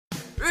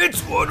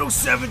It's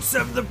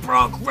 1077 The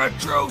Bronx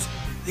Retros,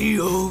 the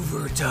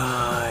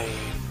overtime.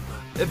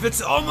 If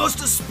it's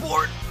almost a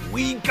sport,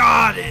 we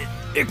got it.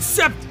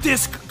 Except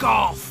disc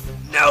golf.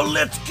 Now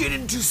let's get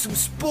into some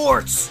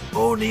sports.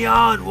 Only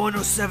on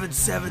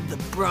 1077 The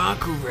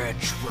Bronx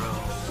Retro.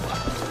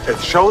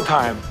 It's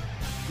showtime.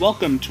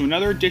 Welcome to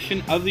another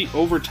edition of The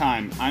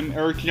Overtime. I'm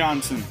Erik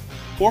Johnson.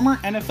 Former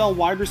NFL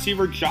wide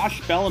receiver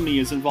Josh Bellamy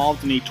is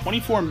involved in a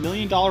 $24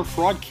 million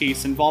fraud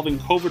case involving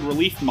COVID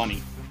relief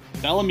money.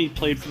 Bellamy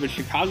played for the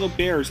Chicago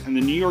Bears and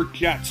the New York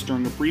Jets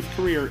during a brief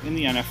career in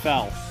the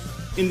NFL.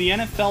 In the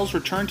NFL's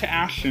return to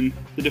action,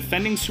 the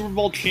defending Super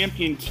Bowl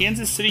champion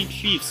Kansas City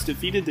Chiefs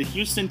defeated the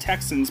Houston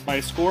Texans by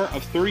a score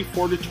of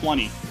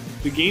 34-20.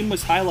 The game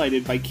was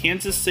highlighted by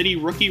Kansas City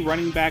rookie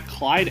running back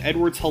Clyde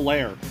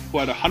Edwards-Helaire, who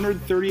had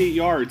 138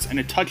 yards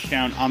and a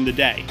touchdown on the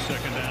day.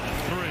 Second down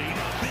and 3.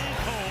 Big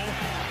hole.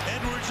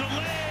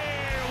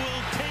 Edwards-Helaire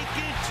will take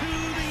it to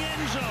the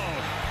end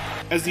zone.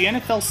 As the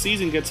NFL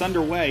season gets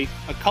underway,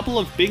 a couple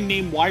of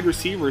big-name wide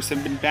receivers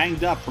have been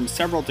banged up from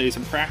several days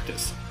of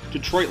practice.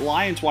 Detroit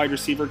Lions wide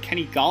receiver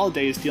Kenny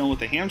Golladay is dealing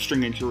with a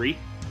hamstring injury.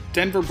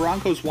 Denver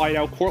Broncos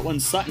wideout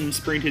Courtland Sutton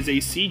sprained his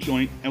AC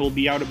joint and will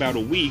be out about a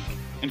week.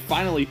 And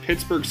finally,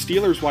 Pittsburgh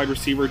Steelers wide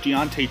receiver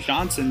Deontay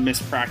Johnson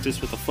missed practice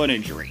with a foot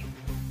injury.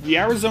 The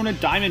Arizona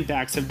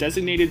Diamondbacks have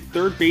designated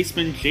third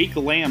baseman Jake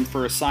Lamb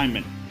for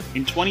assignment.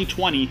 In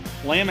 2020,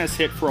 Lamb has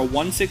hit for a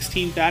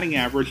 .116 batting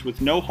average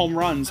with no home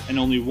runs and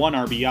only 1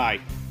 RBI.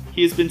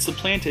 He has been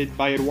supplanted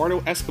by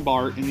Eduardo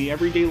Escobar in the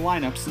everyday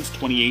lineup since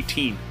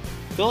 2018.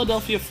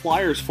 Philadelphia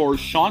Flyers forward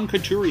Sean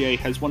Couturier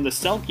has won the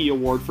Selke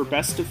Award for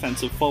Best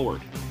Defensive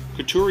Forward.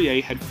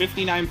 Couturier had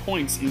 59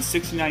 points in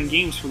 69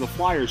 games for the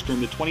Flyers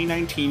during the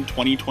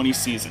 2019-2020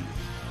 season.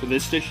 For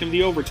this edition of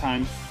The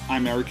Overtime,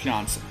 I'm Erik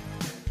Johnson.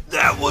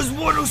 That was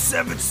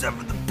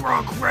 1077 The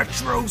Bronx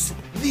Retros,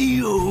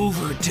 the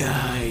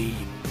overtime.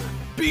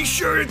 Be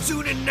sure to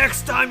tune in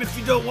next time if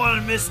you don't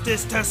want to miss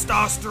this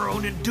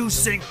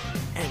testosterone-inducing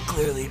and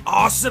clearly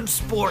awesome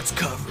sports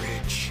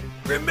coverage.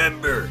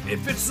 Remember,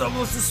 if it's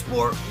almost a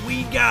sport,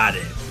 we got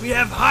it. We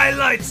have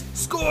highlights,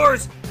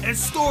 scores, and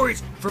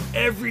stories from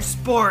every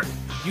sport.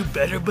 You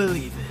better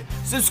believe it.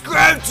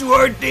 Subscribe to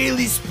our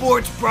daily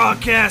sports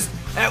broadcast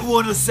at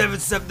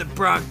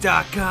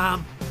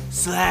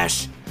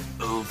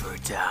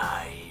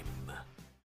 1077thebronx.com/overtime.